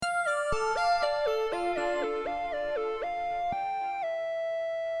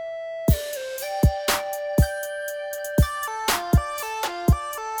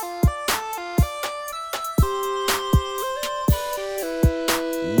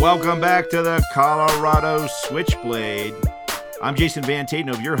Welcome back to the Colorado Switchblade. I'm Jason Van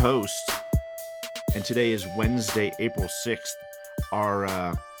Tatenhove, your host, and today is Wednesday, April 6th.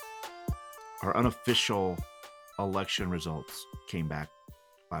 Our unofficial election results came back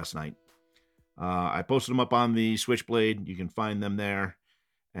last night. I posted them up on the Switchblade. You can find them there,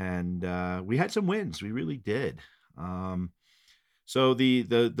 and we had some wins. We really did. So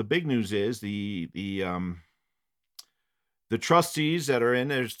the big news is the trustees that are in,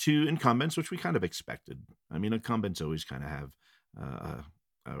 there's two incumbents, which we kind of expected. I mean, incumbents always kind of have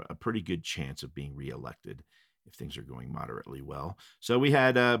a pretty good chance of being reelected if things are going moderately well. So we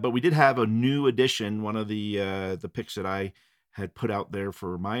had, but we did have a new addition. One of the picks that I had put out there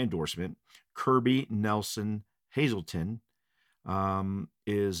for my endorsement, Kirby Nelson Hazelton,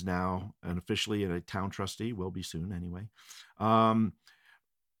 is now officially a town trustee. Will be soon anyway.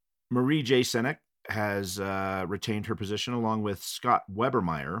 Marie J. Senek has retained her position along with Scott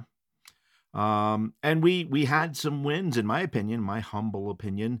Webermeyer. And we had some wins, in my opinion, my humble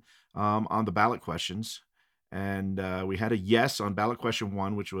opinion, on the ballot questions. And we had a yes on ballot question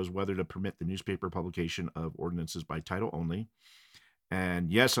 1, which was whether to permit the newspaper publication of ordinances by title only.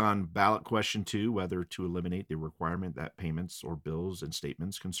 And yes on ballot question 2, whether to eliminate the requirement that payments or bills and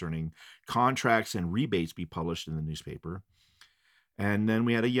statements concerning contracts and rebates be published in the newspaper. And then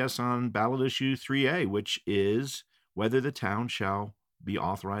we had a yes on ballot issue 3A, which is whether the town shall be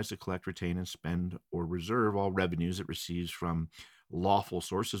authorized to collect, retain, and spend or reserve all revenues it receives from lawful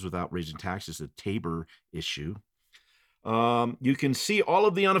sources without raising taxes, the Tabor issue. You can see all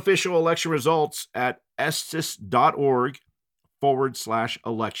of the unofficial election results at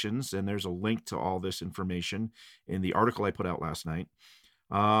estes.org/elections. And there's a link to all this information in the article I put out last night.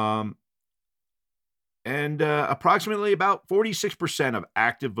 And approximately about 46% of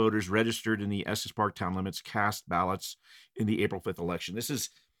active voters registered in the Estes Park town limits cast ballots in the April 5th election. This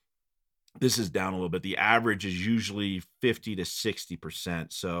is down a little bit. The average is usually 50 to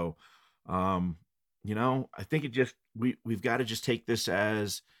 60%. So, I think we've got to just take this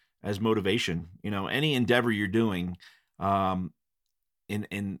as motivation. Any endeavor you're doing,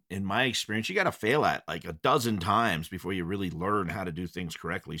 in my experience, you got to fail at like a dozen times before you really learn how to do things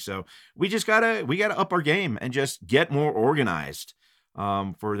correctly. So we gotta up our game and just get more organized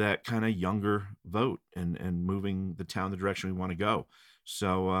for that kind of younger vote and moving the town the direction we want to go.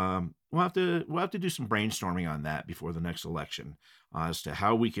 So we'll have to do some brainstorming on that before the next election as to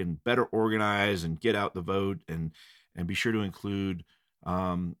how we can better organize and get out the vote and be sure to include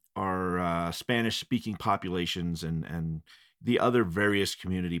our Spanish speaking populations and the other various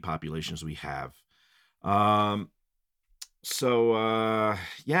community populations we have. I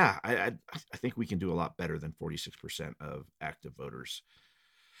think we can do a lot better than 46% of active voters.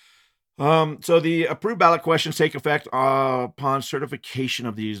 So the approved ballot questions take effect upon certification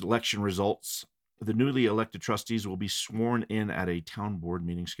of these election results. The newly elected trustees will be sworn in at a town board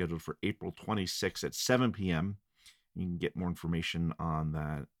meeting scheduled for April 26th at 7 p.m. You can get more information on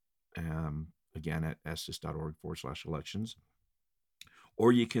that again at estes.org/elections.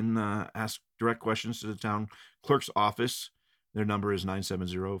 Or you can ask direct questions to the town clerk's office. Their number is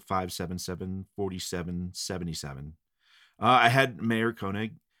 970-577-4777. I had Mayor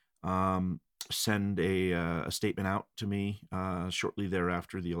Koenig send a statement out to me shortly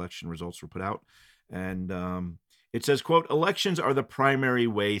thereafter the election results were put out. And it says, quote, "Elections are the primary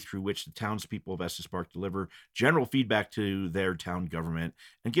way through which the townspeople of Estes Park deliver general feedback to their town government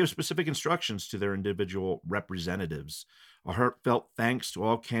and give specific instructions to their individual representatives. A heartfelt thanks to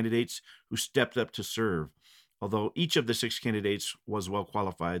all candidates who stepped up to serve. Although each of the 6 candidates was well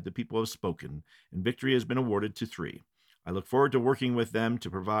qualified, the people have spoken, and victory has been awarded to 3. I look forward to working with them to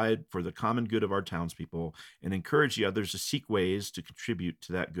provide for the common good of our townspeople and encourage the others to seek ways to contribute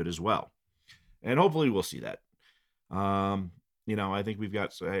to that good as well." And hopefully we'll see that. I think we've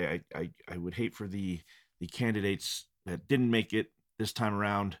got, I would hate for the candidates that didn't make it this time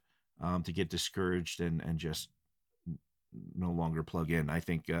around to get discouraged and just no longer plug in. I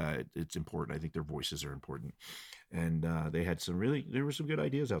think it's important. I think their voices are important. And there were some good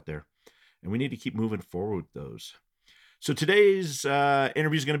ideas out there. And we need to keep moving forward with those. So today's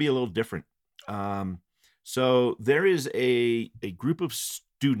interview is going to be a little different. So there is a group of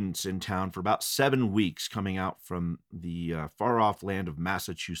students in town for about 7 weeks coming out from the far-off land of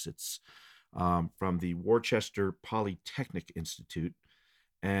Massachusetts, from the Worcester Polytechnic Institute.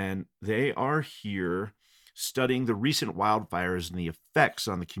 And they are here studying the recent wildfires and the effects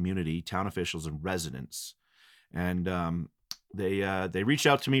on the community, town officials, and residents. And they reached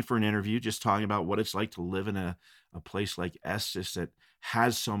out to me for an interview, just talking about what it's like to live in a place like Estes that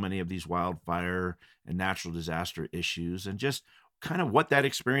has so many of these wildfire and natural disaster issues, and just kind of what that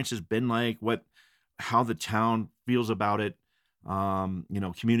experience has been like, how the town feels about it.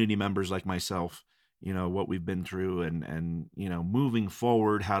 Community members like myself, what we've been through, and moving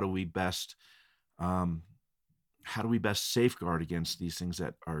forward, um, how do we best safeguard against these things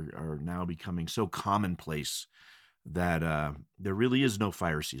that are now becoming so commonplace that there really is no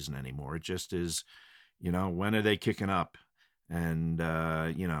fire season anymore. It just is, when are they kicking up? And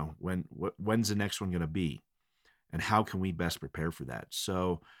when's the next one going to be? And how can we best prepare for that?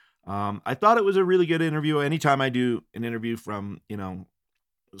 So I thought it was a really good interview. Anytime I do an interview from,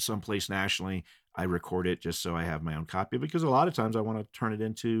 someplace nationally, I record it just so I have my own copy, because a lot of times I want to turn it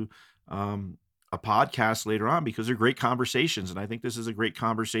into a podcast later on, because they're great conversations. And I think this is a great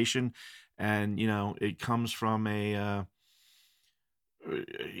conversation. And, it comes from a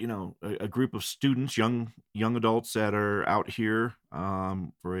group of students, young adults that are out here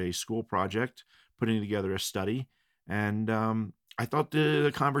for a school project, putting together a study. And I thought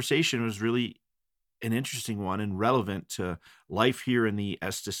the conversation was really an interesting one and relevant to life here in the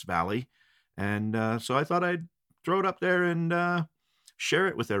Estes Valley. And so I thought I'd throw it up there and share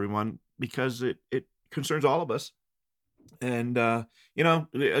it with everyone, because it concerns all of us. And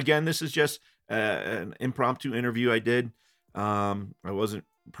again, this is just an impromptu interview I did. I wasn't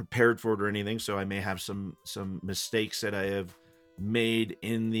prepared for it or anything, so I may have some mistakes that I have made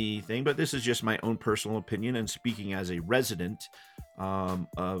in the thing, but this is just my own personal opinion and speaking as a resident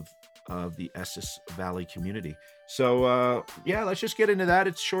of the Estes Valley community. So yeah, let's just get into that.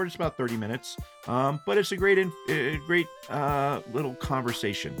 It's short; it's about 30 minutes, but it's a great little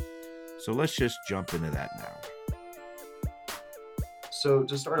conversation. So let's just jump into that now. So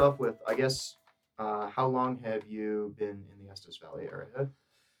to start off with, I guess, how long have you been in the Estes Valley area?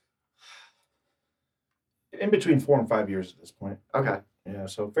 In between 4 and 5 years at this point. Okay. Yeah,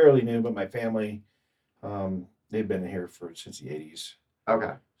 so fairly new, but my family, they've been here since the 80s.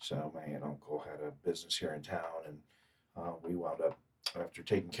 Okay. So my aunt and uncle had a business here in town, and we wound up, after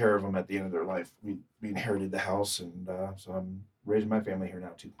taking care of them at the end of their life, we inherited the house, and so I'm raising my family here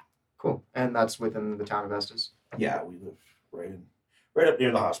now too. Cool. And that's within the town of Estes? Yeah, we live right up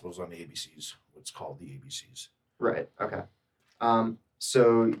near the hospitals on the ABCs. What's called the ABCs. Right. Okay.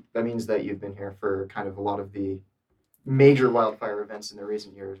 So that means that you've been here for kind of a lot of the major wildfire events in the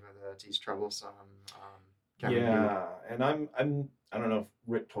recent years, whether that's East Troublesome. Yeah, and I don't know if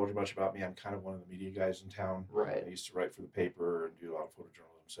Rick told you much about me. I'm kind of one of the media guys in town. Right. I used to write for the paper and do a lot of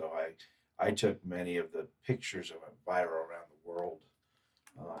photojournalism. So I took many of the pictures that went viral around the world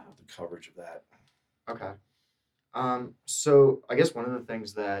with the coverage of that. Okay. So I guess one of the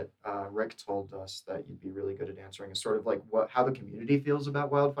things that Rick told us that you'd be really good at answering is sort of like how the community feels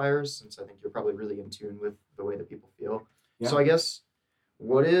about wildfires, since I think you're probably really in tune with the way that people feel. Yeah. So I guess,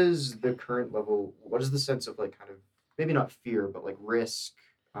 what is the current level? What is the sense of like kind of maybe not fear, but like risk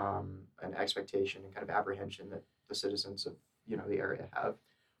and expectation and kind of apprehension that the citizens of the area have?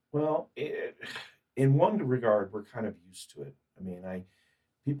 Well, in one regard, we're kind of used to it. I mean,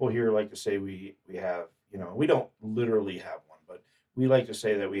 people here like to say we have, we don't literally have one, but we like to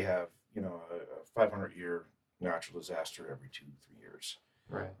say that we have, a 500-year natural disaster every 2-3 years.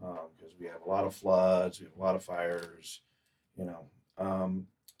 Right. Because we have a lot of floods, we have a lot of fires,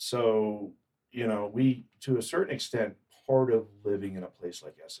 so, we, to a certain extent, part of living in a place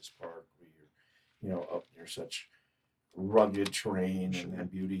like Estes Park, where you're, up near such rugged terrain and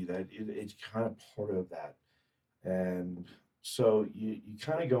beauty, that it's kind of part of that. And so you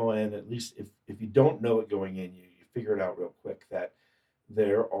kind of go in, at least if you don't know it going in, you figure it out real quick that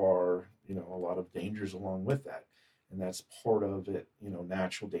there are, a lot of dangers along with that. And that's part of it,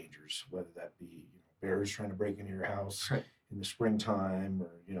 natural dangers, whether that be bears trying to break into your house in the springtime, or,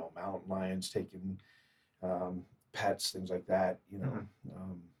 mountain lions taking pets, things like that,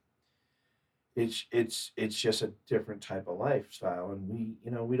 it's just a different type of lifestyle. And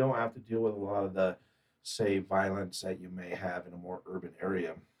we don't have to deal with a lot of the, say, violence that you may have in a more urban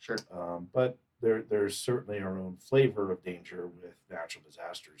area. Sure. But there's certainly our own flavor of danger with natural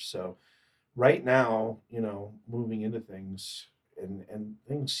disasters. So right now, moving into things, and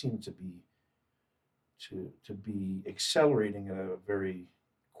things seem to be accelerating at a very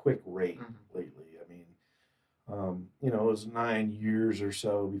quick rate lately. I mean, it was 9 years or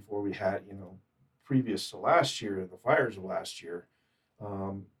so before we had, previous to last year, the fires of last year,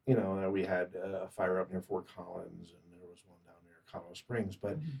 we had a fire up near Fort Collins, and there was one down near Colorado Springs,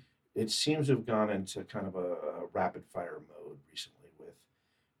 but it seems to have gone into kind of a rapid fire mode recently, with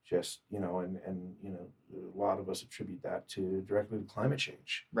just, and a lot of us attribute that directly to climate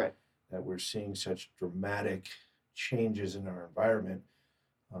change. Right. That we're seeing such dramatic changes in our environment,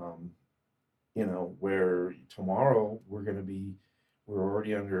 where tomorrow we're going to be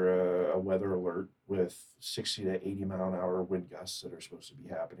already under a weather alert with 60 to 80 mile an hour wind gusts that are supposed to be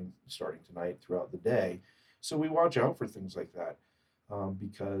happening starting tonight throughout the day. So we watch out for things like that,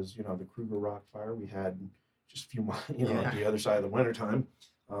 because the Kruger Rock fire we had just a few miles, at Yeah. the other side of the wintertime,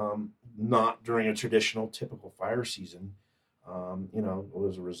 not during a traditional typical fire season. It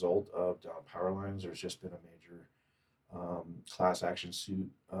was a result of down power lines. There's just been a major class action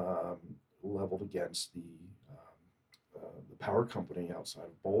suit leveled against the power company outside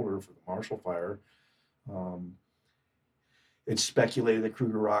of Boulder for the Marshall Fire. Um, it's speculated that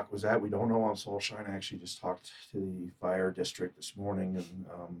Kruger Rock was that. We don't know on Solshine. I actually just talked to the fire district this morning,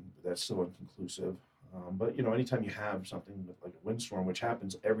 and that's still inconclusive. But anytime you have something with like a windstorm, which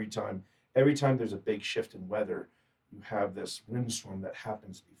happens every time there's a big shift in weather, you have this windstorm that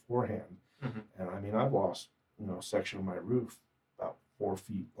happens beforehand. Hmm. And I mean, I've lost a section of my roof about 4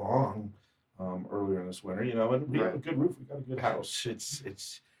 feet long earlier in this winter. And we have a Right. good roof. We got a good house.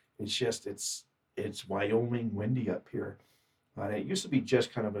 It's Wyoming windy up here. And it used to be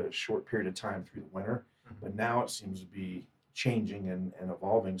just kind of a short period of time through the winter, Hmm. but now it seems to be changing and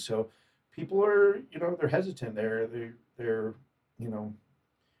evolving. So people are, they're hesitant. They're, you know,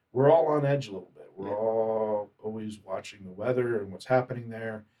 we're all on edge a little bit. We're Yeah. all always watching the weather and what's happening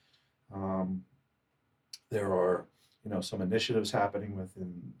there. Um, there are, some initiatives happening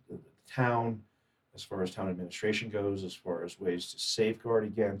within the town as far as town administration goes, as far as ways to safeguard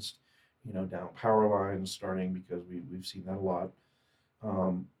against, down power lines starting because we've seen that a lot.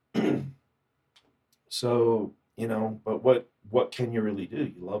 Um, so, but what can you really do?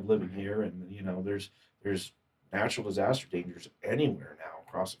 You love living Hmm. here, and there's natural disaster dangers anywhere now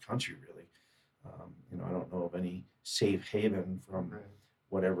across the country, really. I don't know of any safe haven from Right.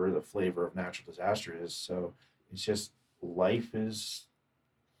 whatever the flavor of natural disaster is. So it's just life is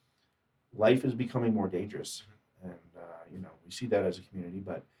life is becoming more dangerous, and we see that as a community.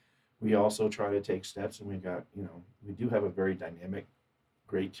 But we also try to take steps, and we do have a very dynamic,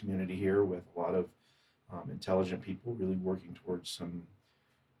 great community here with a lot of intelligent people really working towards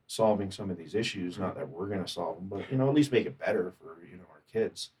solving some of these issues. Hmm. Not that we're going to solve them, but at least make it better for our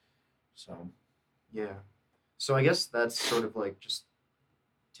kids. So Yeah. So I guess that's sort of like just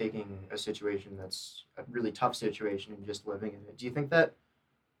taking a situation that's a really tough situation and just living in it. Do you think that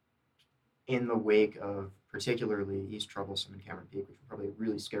in the wake of particularly East Troublesome and Cameron Peak, which were probably a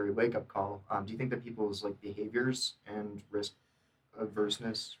really scary wake up call, do you think that people's like behaviors and risk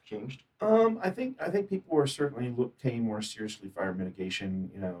averseness changed? I think people are certainly taking more seriously fire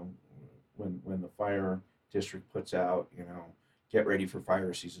mitigation. When the fire district puts out get ready for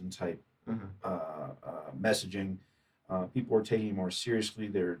fire season type Hmm. messaging, people are taking it more seriously.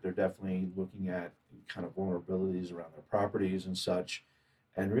 They're definitely looking at kind of vulnerabilities around their properties and such,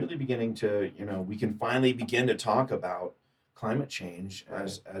 and really beginning to we can finally begin to talk about climate change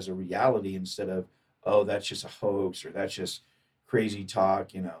Right. as a reality instead of, oh, that's just a hoax, or that's just crazy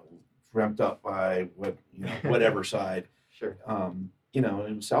talk, dreamt up by whatever side. Sure.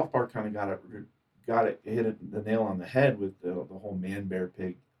 And South Park kind of got it hit the nail on the head with the whole man bear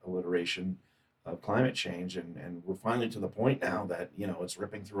pig alliteration of climate change, and we're finally to the point now that it's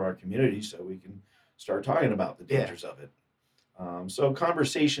ripping through our community, so we can start talking about the Yeah. dangers of it. So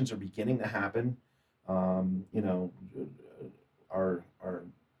conversations are beginning to happen. Um, you know, our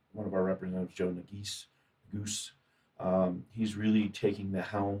one of our representatives, Joe Goose, he's really taking the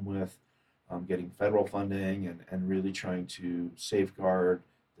helm with getting federal funding and really trying to safeguard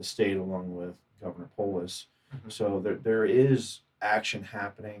the state along with Governor Polis. Hmm. So there is action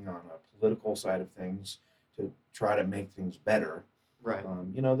happening on a political side of things to try to make things better. Right.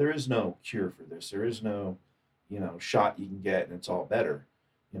 There is no cure for this. There is no, shot you can get and it's all better.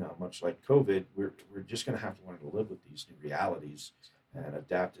 Much like COVID, we're just going to have to learn to live with these new realities and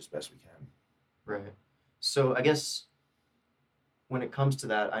adapt as best we can. Right. So I guess when it comes to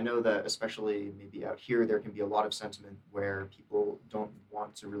that, I know that especially maybe out here, there can be a lot of sentiment where people don't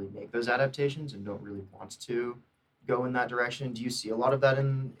want to really make those adaptations and don't really want to go in that direction. Do you see a lot of that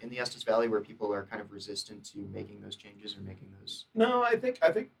in the Estes Valley where people are kind of resistant to making those changes or making those? No, I think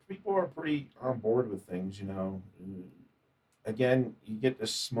people are pretty on board with things. Again, you get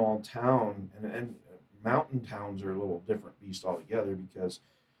this small town, and mountain towns are a little different beast altogether because,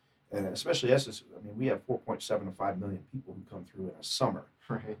 and especially Essex. I mean, we have 4.75 million people who come through in a summer,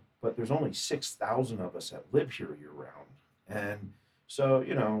 Right. but there's only 6,000 of us that live here year round, and so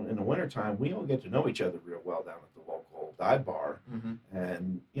in the wintertime we all get to know each other real well down at the local dive bar, Hmm.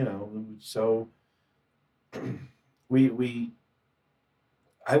 and so we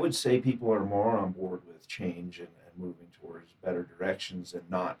I would say people are more on board with change and moving towards better directions than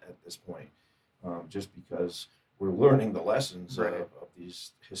not at this point, just because we're learning the lessons Right. of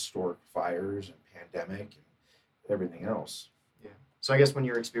these historic fires and pandemic and everything else. Yeah. So I guess when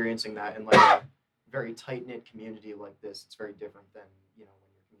you're experiencing that in like a very tight knit community like this, it's very different than when your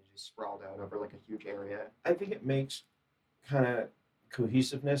community is sprawled out over like a huge area. I think it makes kind of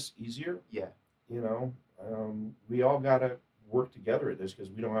cohesiveness easier. Yeah. You know, we all got to work together at this because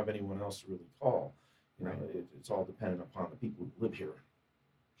we don't have anyone else to really call. Right. It's all dependent upon the people who live here.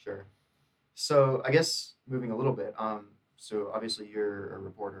 Sure. So I guess moving a little bit. So obviously you're a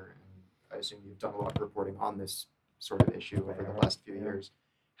reporter, and I assume you've done a lot of reporting on this sort of issue over the last few Yeah. years.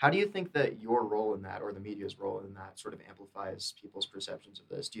 How do you think that your role in that, or the media's role in that, sort of amplifies people's perceptions of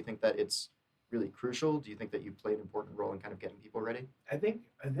this? Do you think that it's really crucial? Do you think that you play an important role in kind of getting people ready? I think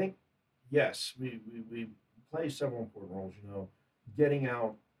yes, we play several important roles. Getting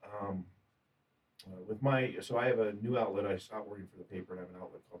out with my so I have a new outlet. I stopped working for the paper and I have an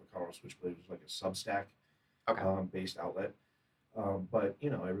outlet called the Colorado Switchblade, which is like a Substack Okay. based outlet. But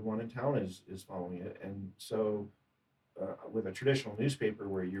everyone in town is following it, and so with a traditional newspaper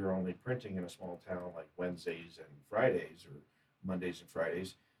where you're only printing in a small town like Wednesdays and Fridays or Mondays and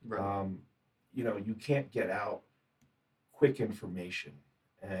Fridays, Right. you can't get out quick information,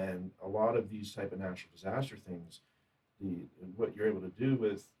 and a lot of these type of natural disaster things, the what you're able to do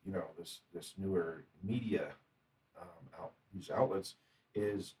with this newer media out these outlets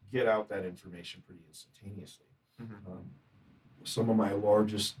is get out that information pretty instantaneously. Hmm. Um, some of my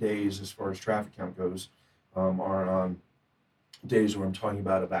largest days as far as traffic count goes are on days where I'm talking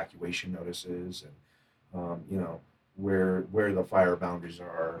about evacuation notices and where the fire boundaries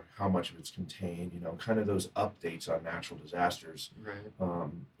are, how much of it's contained, kind of those updates on natural disasters, Right.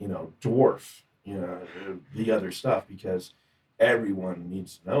 dwarf the other stuff because everyone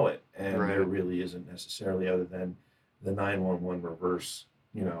needs to know it, and there Right. really isn't necessarily other than the 911 reverse,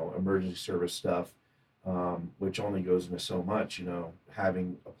 emergency service stuff, which only goes into so much.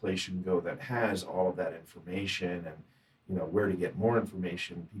 Having a place you can go that has all of that information and where to get more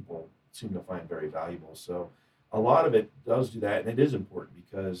information, people seem to find very valuable. So a lot of it does do that, and it is important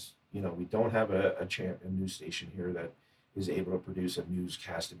because we don't have a news station here that is able to produce a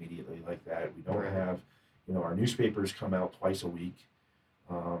newscast immediately like that. We don't Right. have, our newspapers come out twice a week,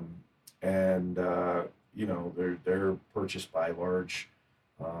 um, and they're purchased by large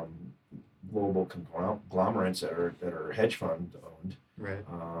um, global conglomerates that are hedge fund owned. Right.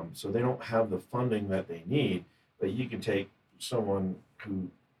 So they don't have the funding that they need. But you can take someone who,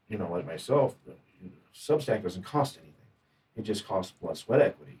 like myself, Substack doesn't cost anything. It just costs blood, sweat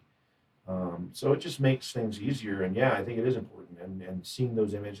equity. So it just makes things easier. And yeah, I think it is important. And seeing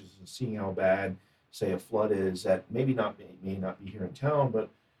those images and seeing how bad, say, a flood is that may not be here in town, but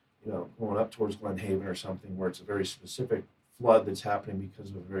going up towards Glen Haven or something where it's a very specific flood that's happening because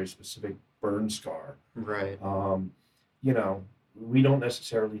of a very specific burn scar. Right. You know, we don't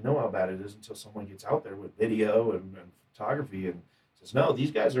necessarily know how bad it is until someone gets out there with video and photography and says, no, these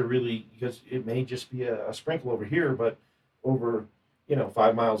guys are really, because it may just be a sprinkle over here, but over,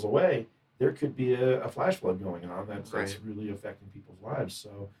 5 miles away, there could be a flash flood going on that's Right. really affecting people's lives.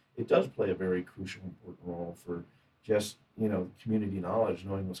 So it does play a very crucial, important role for just, community knowledge,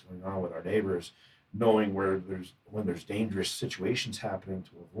 knowing what's going on with our neighbors, knowing when there's dangerous situations happening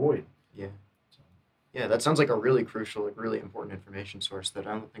to avoid. Yeah. So, Yeah, that sounds like a really crucial, like really important information source that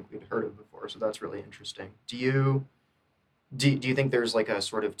I don't think we'd heard of before. So that's really interesting. Do you think there's like a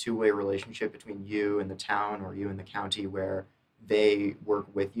sort of two-way relationship between you and the town or you and the county where they work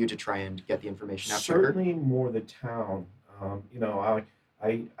with you to try and get the information out quicker? certainly more the town.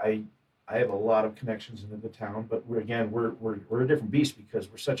 I, I, I have a lot of connections into the town, but we're a different beast because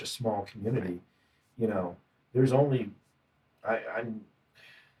we're such a small Right. community. You know, there's only I'm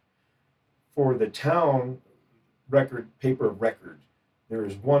for the town record paper of record. There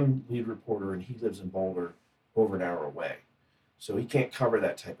is one lead reporter, and he lives in Boulder, over an hour away, so he can't cover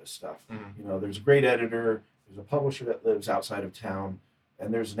that type of stuff. Mhm. There's a great editor, there's a publisher that lives outside of town,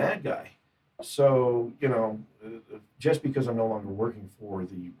 and there's an ad guy. So just because I'm no longer working for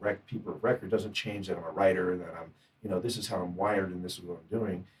the paper of record doesn't change that I'm a writer and that this is how I'm wired and this is what I'm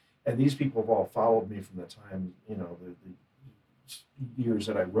doing. And these people have all followed me from the time, the years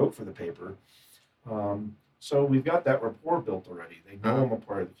that I wrote for the paper. So we've got that rapport built already. They know Uh-huh. I'm a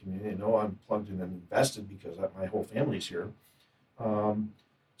part of the community. They know I'm plugged in and invested because my whole family's here. Um,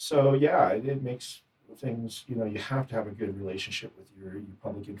 so yeah, it makes things. You have to have a good relationship with your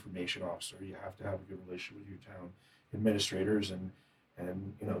public information officer. You have to have a good relationship with your town administrators and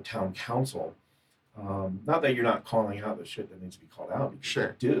town council. Not that you're not calling out the shit that needs to be called out because you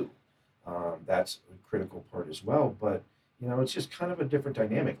Sure. do. That's a critical part as well. But it's just kind of a different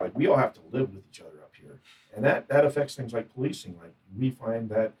dynamic. Like we all have to live with each other up here, and that affects things like policing. Like we find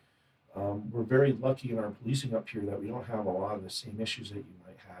that we're very lucky in our policing up here that we don't have a lot of the same issues that you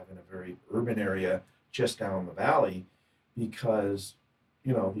might have in a very urban area just down the valley, because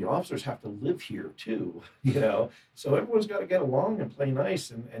the officers have to live here too. So everyone's got to get along and play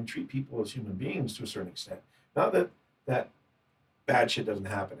nice and treat people as human beings to a certain extent. Not that bad shit doesn't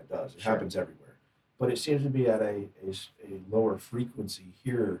happen. It does. It Sure. happens everywhere. But it seems to be at a lower frequency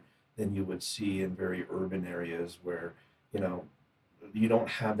here than you would see in very urban areas where, you know, you don't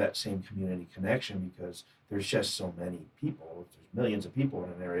have that same community connection because there's just so many people. If there's millions of people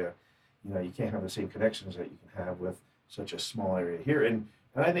in an area, you can't have the same connections that you can have with such a small area here. And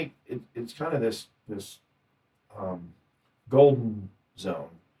I think it's kind of this um, golden zone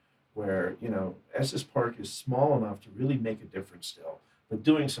where Estes Park is small enough to really make a difference still, but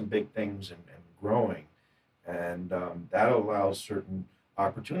doing some big things and growing, and that allows certain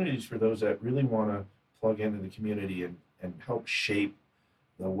opportunities for those that really want to plug into the community and help shape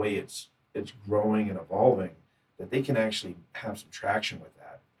the way it's growing and evolving, that they can actually have some traction with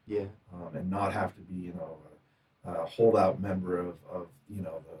that, Yeah. and not have to be a holdout member of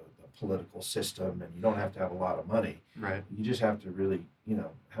the political system, and you don't have to have a lot of money. Right. You just have to really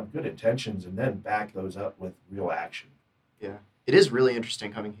have good intentions and then back those up with real action. Yeah. It is really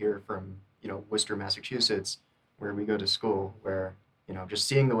interesting coming here from, Worcester, Massachusetts, where we go to school, where, just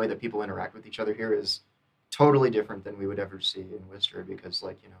seeing the way that people interact with each other here is totally different than we would ever see in Worcester because,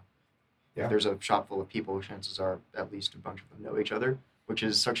 like, if Yeah. there's a shop full of people, chances are at least a bunch of them know each other, which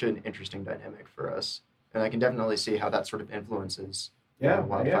is such an interesting dynamic for us. And I can definitely see how that sort of influences, Yeah,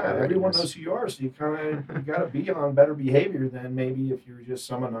 wildfire everyone readiness. knows who you are, so you got to be on better behavior than maybe if you're just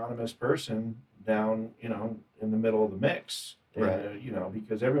some anonymous person down, in the middle of the mix. Right.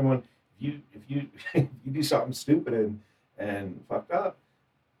 Because everyone, if you if you do something stupid and fucked up,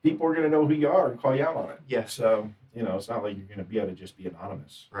 people are going to know who you are and call you out on it. Yeah. So it's not like you're going to be able to just be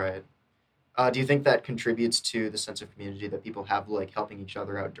anonymous. Right. Do you think that contributes to the sense of community that people have, like helping each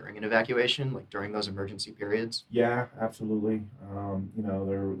other out during an evacuation, like during those emergency periods? Yeah, absolutely.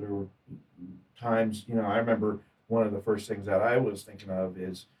 There were times, I remember one of the first things that I was thinking of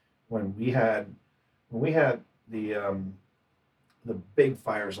is when we had the big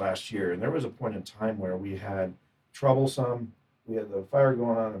fires last year, and there was a point in time where we had troublesome. We had the fire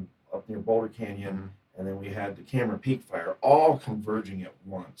going on up near Boulder Canyon, Mhm. and then we had the Cameron Peak fire, all converging at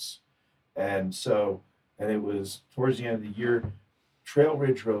once. And it was towards the end of the year. Trail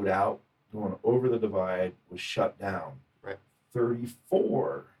Ridge Road out going over the divide was shut down. Right.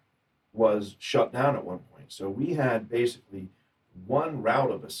 34 was shut down at one point. So we had basically one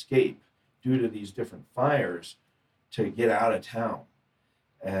route of escape due to these different fires to get out of town.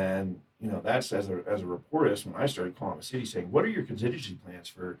 And that's as a reporter, that's when I started calling the city saying, what are your contingency plans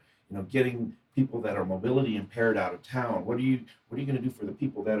for getting people that are mobility impaired out of town? What are you going to do for the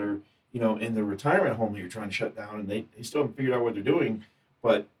people that are in the retirement home that you're trying to shut down, and they still haven't figured out what they're doing?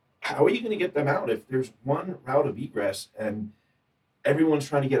 But how are you going to get them out if there's one route of egress and everyone's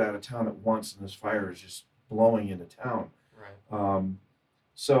trying to get out of town at once and this fire is just blowing into town? Right.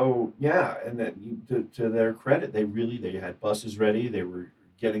 So yeah, and then to their credit, they had buses ready. They were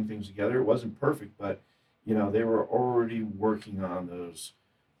getting things together. It wasn't perfect, but they were already working on those.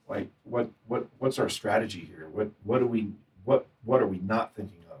 Like what's our strategy here? What are we not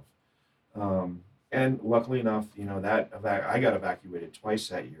thinking of? And luckily enough, I got evacuated twice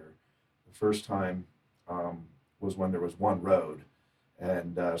that year. The first time was when there was one road,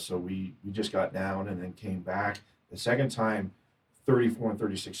 and so we just got down and then came back. The second time, 34 and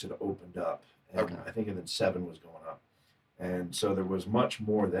 36 had opened up, and Okay. I think and then 7 was going up, and so there was much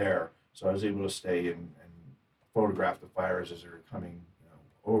more there. So I was able to stay and photograph the fires as they were coming,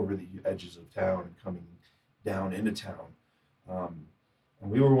 over the edges of town and coming down into town. And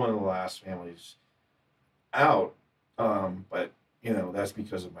we were one of the last families out, but that's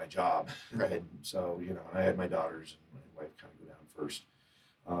because of my job. Right. And so I had my daughters and my wife kind of go down first,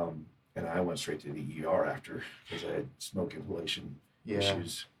 and I went straight to the ER after because I had smoke inhalation Yeah.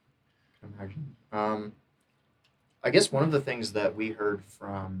 issues. I can imagine. I guess one of the things that we heard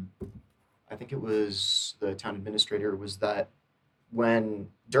from, I think it was the town administrator, was that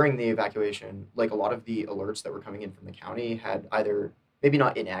during the evacuation, like a lot of the alerts that were coming in from the county had either maybe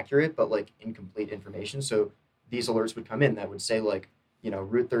not inaccurate, but like incomplete information. So these alerts would come in that would say like,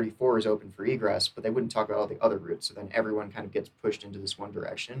 Route 34 is open for egress, but they wouldn't talk about all the other routes. So then everyone kind of gets pushed into this one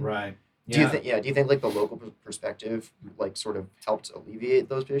direction. Right. Do you think? Yeah. Do you think like the local perspective like sort of helped alleviate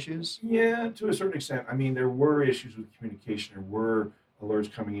those issues? Yeah, to a certain extent. I mean, there were issues with communication. There were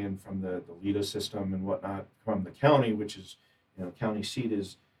alerts coming in from the LIDA system and whatnot from the county, which is, county seat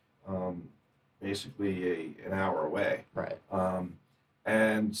is um, basically an hour away. Right.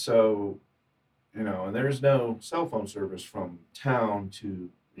 And so, and there's no cell phone service from town to,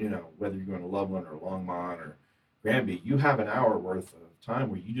 whether you're going to Loveland or Longmont or Granby, you have an hour worth of time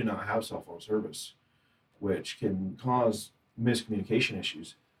where you do not have cell phone service, which can cause miscommunication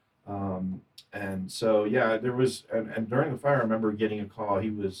issues. And so, yeah, there was, and during the fire, I remember getting a call.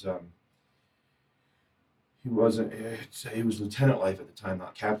 He wasn't, he was Lieutenant Life at the time,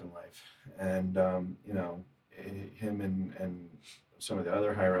 not Captain Life. And, him and some of the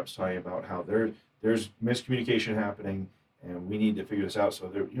other higher ups talking about how there's miscommunication happening and we need to figure this out.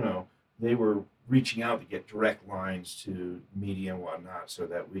 So they were reaching out to get direct lines to media and whatnot so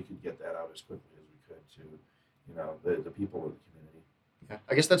that we could get that out as quickly as we could to, the people of the community. Yeah.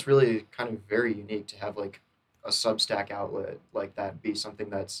 I guess that's really kind of very unique to have like a Substack outlet like that be something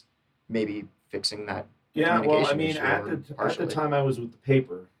that's maybe fixing that Yeah, well, I communication mean, issue at or the at the partially. time I was with the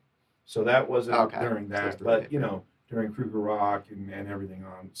paper, so that wasn't Okay. during So it's that. through the But paper. during Kruger Rock and everything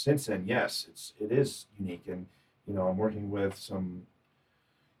on since then, yes, it is unique, and I'm working with some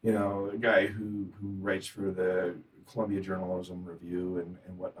a guy who writes for the Columbia Journalism Review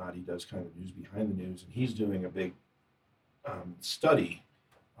and whatnot. He does kind of news behind the news, and he's doing a big study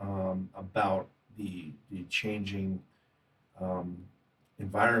about the changing um,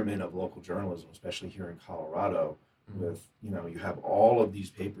 environment of local journalism, especially here in Colorado. With you have all of these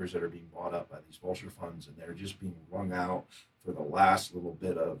papers that are being bought up by these vulture funds, and they're just being wrung out for the last little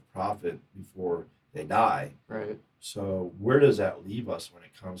bit of profit before they die. Right. So where does that leave us when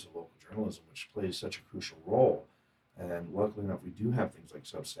it comes to local journalism, which plays such a crucial role? And luckily enough, we do have things like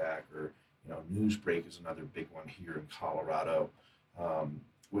Substack or Newsbreak is another big one here in Colorado,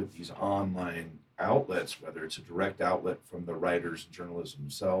 with these online outlets, whether it's a direct outlet from the writers and journalists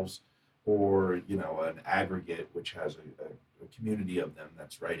themselves, or an aggregate which has a community of them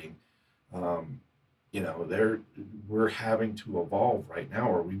that's writing. We're having to evolve right now,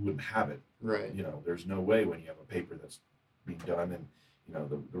 or we wouldn't have it. Right. There's no way when you have a paper that's being done and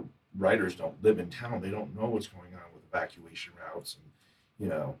the writers don't live in town, they don't know what's going on with evacuation routes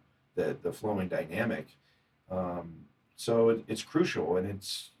and the flowing dynamic. So it's crucial, and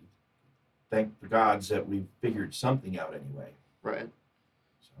it's thank the gods that we've figured something out anyway. Right.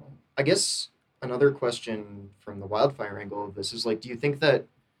 So I guess another question from the wildfire angle of this is like, do you think that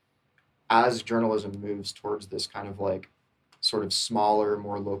as journalism moves towards this kind of like sort of smaller,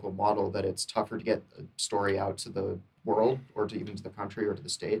 more local model, that it's tougher to get a story out to the world or to even to the country or to the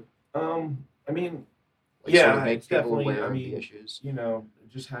state? I mean, Like sort of yeah, make it's people definitely. aware I of the mean, issues.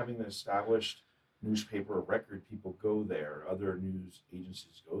 just having the established newspaper of record, people go there. Other news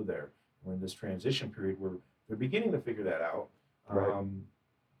agencies go there. We're in this transition period where they're beginning to figure that out. Right.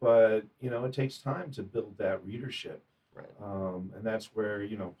 But it takes time to build that readership. Right. And that's where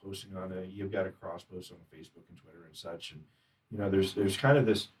posting on you've got to cross post on Facebook and Twitter and such, and there's kind of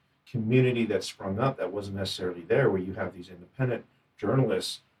this community that's sprung up that wasn't necessarily there, where you have these independent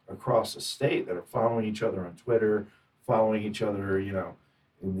journalists across the state that are following each other on Twitter, following each other, in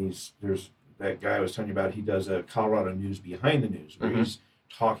these. There's that guy I was telling you about. He does a Colorado News Behind the News, where he's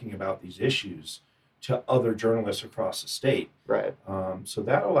talking about these issues to other journalists across the state. Right. So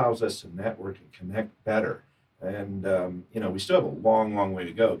that allows us to network and connect better. And, we still have a long, long way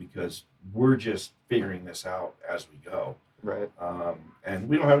to go because we're just figuring this out as we go. Right. And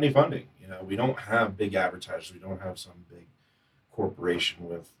we don't have any funding. We don't have big advertisers. We don't have some big corporation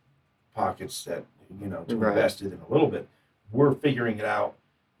with pockets that, to Right. invest in a little bit. We're figuring it out.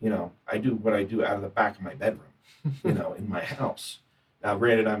 I do what I do out of the back of my bedroom, in my house. Now,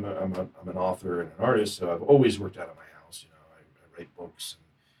 granted, I'm an author and an artist, so I've always worked out of my house. I write books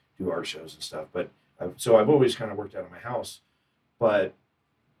and do art shows and stuff. But I've always kind of worked out of my house. But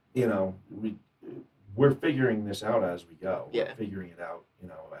we're figuring this out as we go. Yeah. We're figuring it out,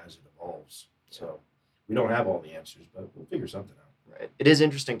 as it evolves. So we don't have all the answers, but we'll figure something out. Right. It is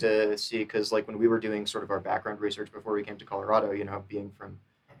interesting to see because, like, when we were doing sort of our background research before we came to Colorado, being from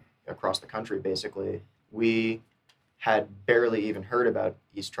across the country, basically, we had barely even heard about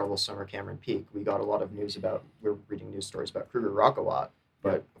East Troublesome or Cameron Peak. We got a lot of news about, we were reading news stories about Kruger Rock a lot,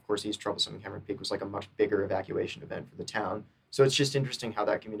 but of course, East Troublesome and Cameron Peak was like a much bigger evacuation event for the town. So it's just interesting how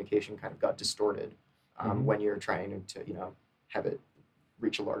that communication kind of got distorted when you're trying to, have it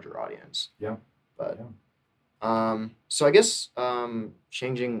reach a larger audience. Yeah. But Yeah. so I guess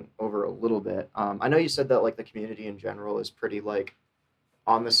changing over a little bit, I know you said that like the community in general is pretty like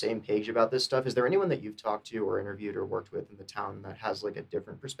on the same page about this stuff. Is there anyone that you've talked to or interviewed or worked with in the town that has like a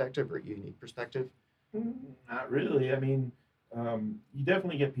different perspective or unique perspective? Not really. I mean, you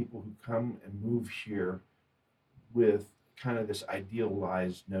definitely get people who come and move here with kind of this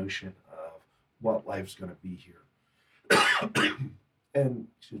idealized notion of what life's going to be here. And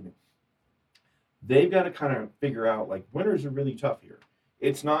excuse me, they've got to kind of figure out like winters are really tough here.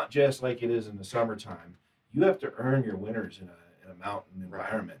 It's not just like it is in the summertime. You have to earn your winters in a mountain Right.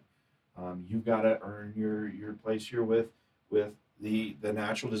 environment. You've got to earn your place here with the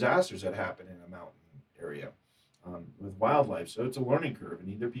natural disasters that happen in a mountain area, with wildlife. So it's a learning curve, and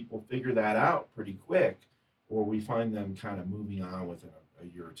either people figure that out pretty quick, or we find them kind of moving on within a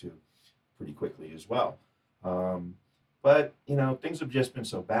year or two pretty quickly as well. Um, but things have just been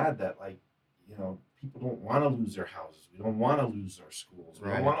so bad that like people don't want to lose their houses. We don't want to lose our schools. We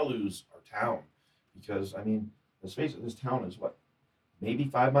don't Right. want to lose our town because I mean, let's face it, this town is what maybe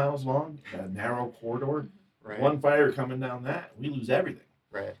 5 miles long, a narrow corridor. Right. One fire coming down that, we lose everything.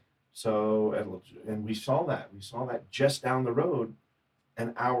 Right. So and we saw that. We saw that just down the road,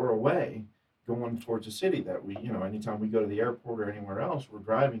 an hour away, going towards the city. That we anytime we go to the airport or anywhere else, we're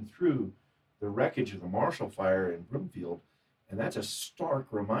driving through the wreckage of the Marshall Fire in Broomfield, and that's a stark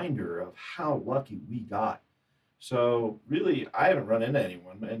reminder of how lucky we got. So really, I haven't run into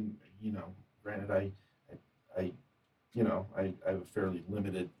anyone, and granted, I I have a fairly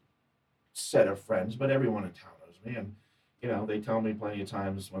limited set of friends, but everyone in town knows me, and they tell me plenty of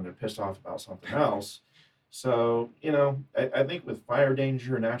times when they're pissed off about something else. So I think with fire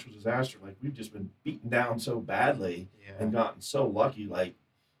danger and natural disaster, like we've just been beaten down so badly and Yeah. gotten so lucky, like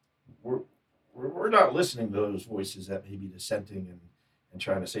we're we're not listening to those voices that may be dissenting and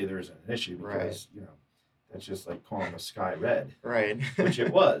trying to say there isn't an issue Right. because that's just like calling the sky red, Right. which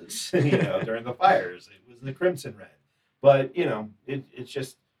it was during the fires. It was the crimson red. But it's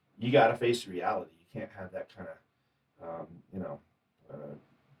just you got to face reality. You can't have that kind of uh,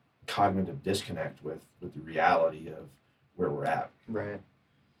 cognitive disconnect with the reality of where we're at. Right.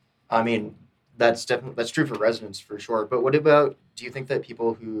 I mean, that's true for residents for sure. But what about, do you think that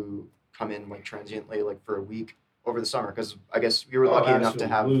people who come in like transiently, like for a week over the summer, because I guess we were Oh, lucky enough to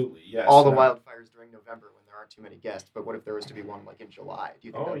have absolutely, yes. all the No. wildfires during November when there aren't too many guests. But what if there was to be one like in July? Do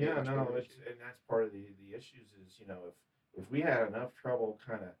you think Oh that'd be a yeah, much no, bigger it's issue? and that's part of the issues is if we had enough trouble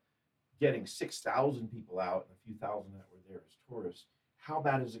kind of getting 6,000 people out and a few thousand that were there as tourists, how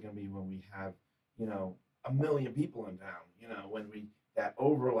bad is it going to be when we have 1 million people in town? When we that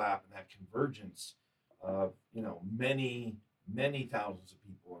overlap and that convergence of many thousands of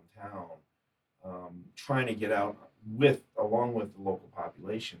people in town trying to get out along with the local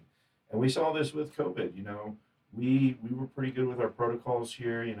population, and we saw this with COVID. We were pretty good with our protocols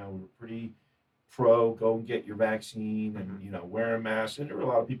here. We were pretty pro go and get your vaccine and wearing masks. And there were a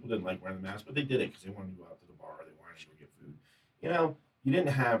lot of people who didn't like wearing the mask, but they did it because they wanted to go out to the bar, they wanted to go get food. You didn't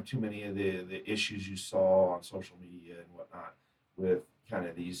have too many of the issues you saw on social media and whatnot with kind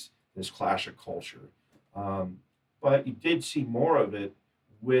of this clash of culture. But you did see more of it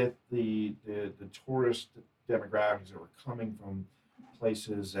with the tourist demographics that were coming from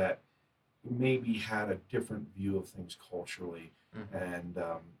places that maybe had a different view of things culturally, and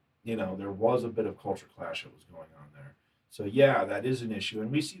there was a bit of culture clash that was going on there. So yeah, that is an issue,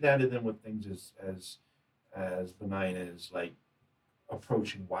 and we see that in them with things as benign as like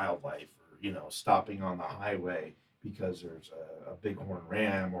approaching wildlife or stopping on the highway because there's a bighorn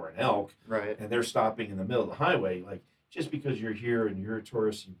ram or an elk Right. and they're stopping in the middle of the highway. Like just because you're here and you're a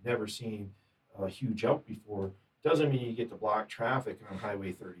tourist, you've never seen a huge elk before, doesn't mean you get to block traffic on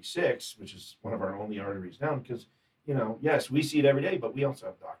Highway 36, which is one of our only arteries down. Because yes, we see it every day, but we also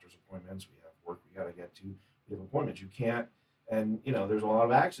have doctor's appointments, we have work we got to get to, we have appointments. You can't, and there's a lot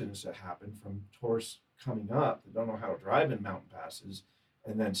of accidents that happen from tourists coming up that don't know how to drive in mountain passes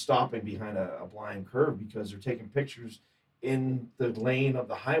and then stopping behind a blind curve because they're taking pictures in the lane of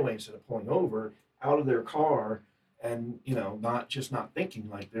the highway instead of pulling over out of their car and not thinking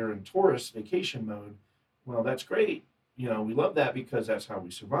like they're in tourist vacation mode. Well, that's great. We love that because that's how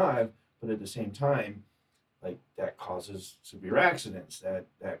we survive. But at the same time, like that causes severe accidents,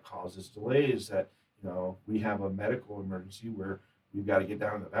 that causes delays, that we have a medical emergency where we've got to get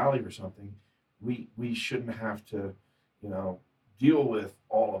down to the valley or something. We shouldn't have to deal with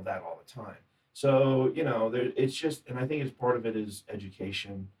all of that all the time. So it's just, and I think it's part of it is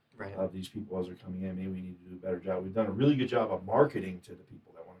education Right. of these people as they're coming in. Maybe we need to do a better job. We've done a really good job of marketing to the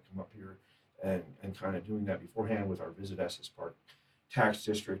people that want to come up here and kind of doing that beforehand with our Visit Estes Park tax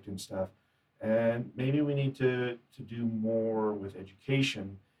district and stuff. And maybe we need to do more with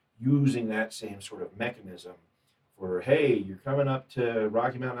education using that same sort of mechanism for, hey, you're coming up to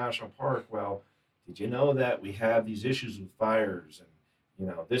Rocky Mountain National Park. Well, did you know that we have these issues with fires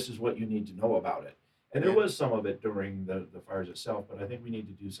and this is what you need to know about it. And there Yeah. was some of it during the fires itself, but I think we need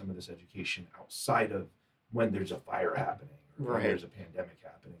to do some of this education outside of when there's a fire happening or when Right. there's a pandemic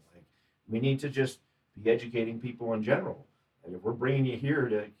happening. Like, we need to just be educating people in general. Like, if we're bringing you here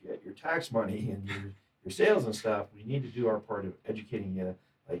to get your tax money and your sales and stuff, we need to do our part of educating you,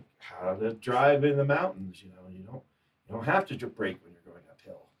 like how to drive in the mountains. You don't have to brake when you're going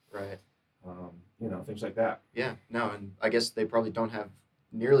uphill. Right. Things like that. Yeah. No, and I guess they probably don't have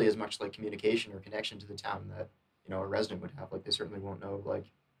nearly as much like communication or connection to the town that a resident would have. Like they certainly won't know like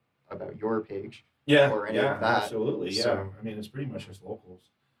about your page Yeah, or any yeah, of that. absolutely. Yeah, So I mean, it's pretty much just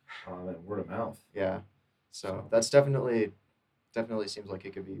locals, and word of mouth. yeah. So that's definitely seems like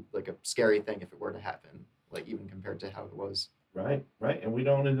it could be like a scary thing if it were to happen. Like even compared to how it was. Right, right. And we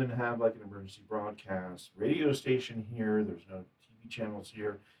don't even have like an emergency broadcast radio station here. There's no TV channels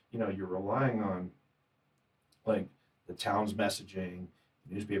here. You're relying on like the town's messaging,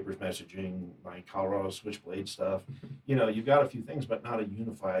 newspapers messaging, my Colorado Switchblade stuff. You've got a few things, but not a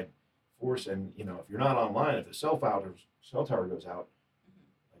unified force. And if you're not online, if the cell tower goes out,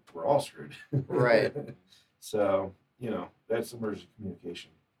 like we're all screwed. Right. So that's emergency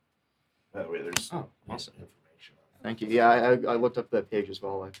communication. That way, there's awesome. information on it. Thank you. Yeah, I looked up the page as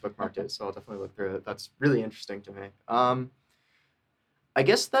well. I bookmarked it, so I'll definitely look through it. That's really interesting to me. I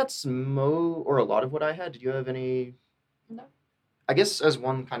guess that's or a lot of what I had. Did you have any? No. I guess as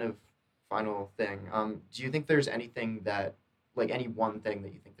one kind of final thing, do you think there's anything that, like any one thing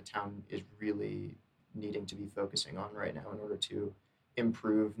that you think the town is really needing to be focusing on right now in order to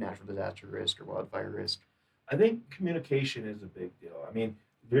improve natural disaster risk or wildfire risk? I think communication is a big deal. I mean,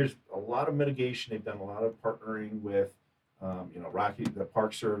 there's a lot of mitigation. They've done a lot of partnering with, the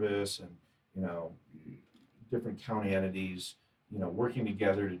Park Service and, different county entities, working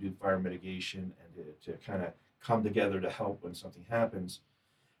together to do fire mitigation and to kind of come together to help when something happens.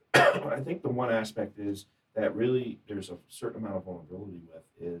 I think the one aspect is that really there's a certain amount of vulnerability with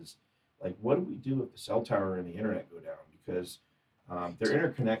is like, what do we do if the cell tower and the internet go down? Because they're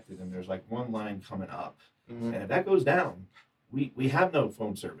interconnected and there's like one line coming up. Mm-hmm. And if that goes down, we have no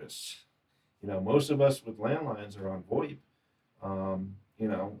phone service. Most of us with landlines are on VoIP, and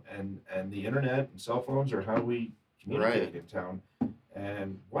the internet and cell phones are how we communicate in town.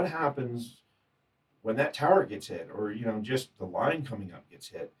 And what happens when that tower gets hit or, just the line coming up gets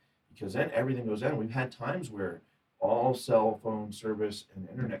hit? Because then everything goes down. We've had times where all cell phone service and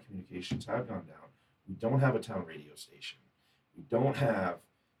internet communications have gone down. We don't have a town radio station. We don't have,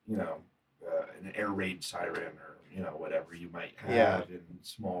 an air raid siren or whatever you might have in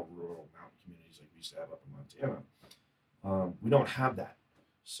small rural mountain communities like we used to have up in Montana. We don't have that.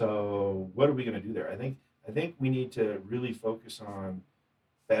 So what are we going to do there? I think we need to really focus on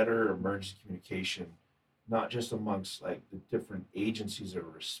better emergency communication, not just amongst like the different agencies that are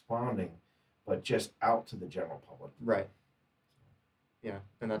responding, but just out to the general public. Right. Yeah,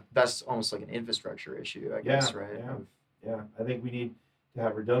 and that's almost like an infrastructure issue, I guess, right? Yeah. I think we need to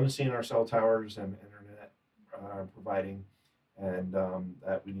have redundancy in our cell towers and internet providing, and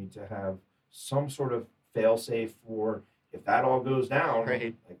that we need to have some sort of fail-safe for if that all goes down.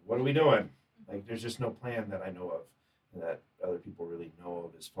 Right. Like, what are we doing? Like, there's just no plan that I know of that other people really know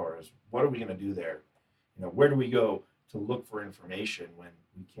of as far as what are we going to do there? Where do we go to look for information when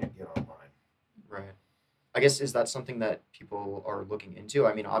we can't get online? Right. I guess, is that something that people are looking into?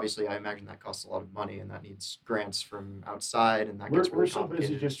 I mean, obviously, I imagine that costs a lot of money and that needs grants from outside, and that gets We're really so busy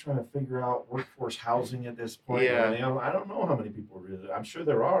complicated. just trying to figure out workforce housing at this point. Yeah. I don't know how many people really. I'm sure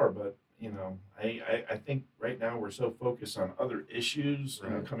there are, but I think right now we're so focused on other issues,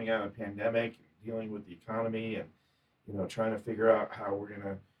 Right. coming out of the pandemic, dealing with the economy, and trying to figure out how we're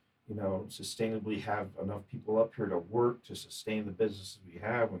gonna, sustainably have enough people up here to work to sustain the businesses we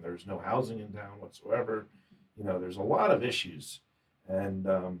have when there's no housing in town whatsoever. There's a lot of issues, and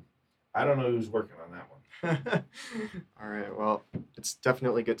I don't know who's working on that one. All right. Well, it's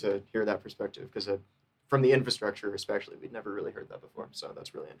definitely good to hear that perspective because from the infrastructure, especially, we'd never really heard that before. So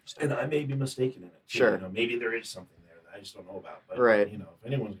that's really interesting. And I may be mistaken in it. Too. Sure. Maybe there is something there that I just don't know about. But Right. if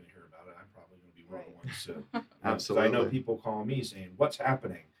anyone's going to hear about it, I'm probably going to be one of the ones to. 'Cause Absolutely. I know people call me saying, "What's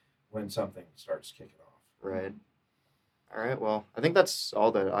happening?" when something starts kicking off. Right. All right. Well, I think that's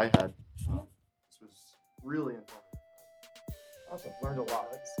all that I had. This was really informative. Awesome. Learned a lot.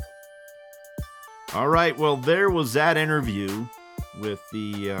 All right, well, there was that interview with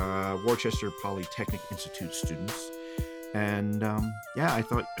the Worcester Polytechnic Institute students. And I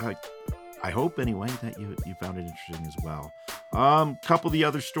hope anyway that you found it interesting as well. Couple of the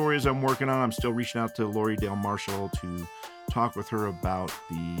other stories I'm working on, I'm still reaching out to Lori Dale Marshall to talk with her about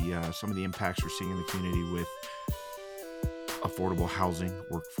some of the impacts we're seeing in the community with affordable housing,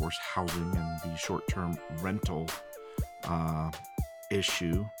 workforce housing, and the short-term rental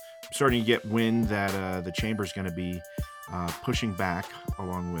issue. I'm starting to get wind that the chamber is going to be pushing back,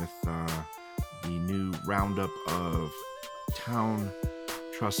 along with the new roundup of town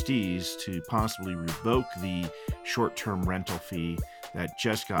trustees, to possibly revoke the short-term rental fee that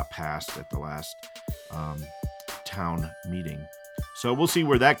just got passed at the last town meeting. So we'll see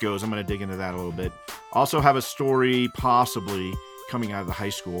where that goes. I'm going to dig into that a little bit. Also have a story possibly coming out of the high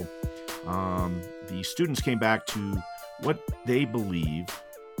school. The students came back to what they believe,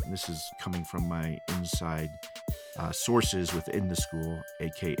 and this is coming from my inside sources within the school,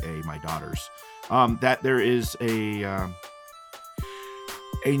 aka my daughters, that there is a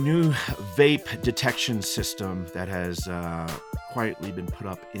new vape detection system that has quietly been put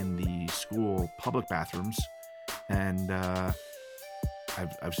up in the school public bathrooms, and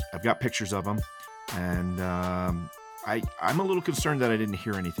I've got pictures of them, and I'm a little concerned that I didn't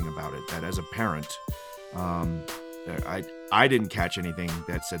hear anything about it. That as a parent, I didn't catch anything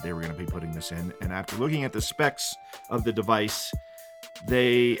that said they were going to be putting this in. And after looking at the specs of the device,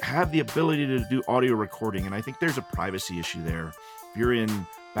 they have the ability to do audio recording, and I think there's a privacy issue there. If you're in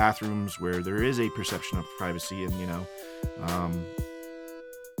bathrooms where there is a perception of privacy, and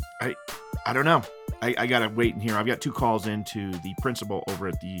I don't know. I gotta wait and hear. I've got 2 calls into the principal over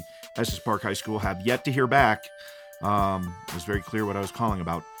at the Estes Park High School. Have yet to hear back. It was very clear what I was calling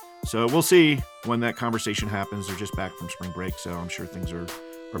about. So we'll see when that conversation happens. They're just back from spring break, so I'm sure things are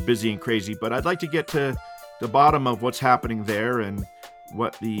busy and crazy. But I'd like to get to the bottom of what's happening there and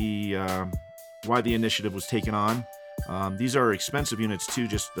what the why the initiative was taken on. These are expensive units too.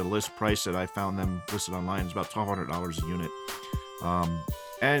 Just the list price that I found them listed online is about $1,200 a unit.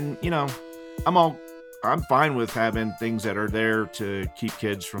 And I'm fine with having things that are there to keep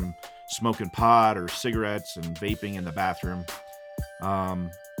kids from smoking pot or cigarettes and vaping in the bathroom.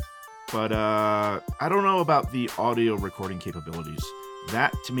 But I don't know about the audio recording capabilities.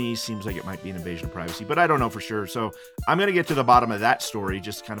 That to me seems like it might be an invasion of privacy, but I don't know for sure. So I'm going to get to the bottom of that story,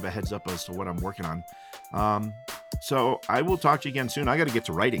 just kind of a heads up as to what I'm working on. So I will talk to you again soon. I got to get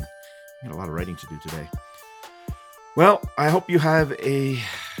to writing. I got a lot of writing to do today. Well, I hope you have a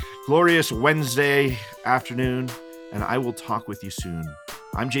glorious Wednesday afternoon, and I will talk with you soon.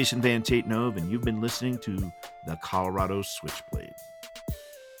 I'm Jason Van Tatenhove, and you've been listening to the Colorado Switchblade.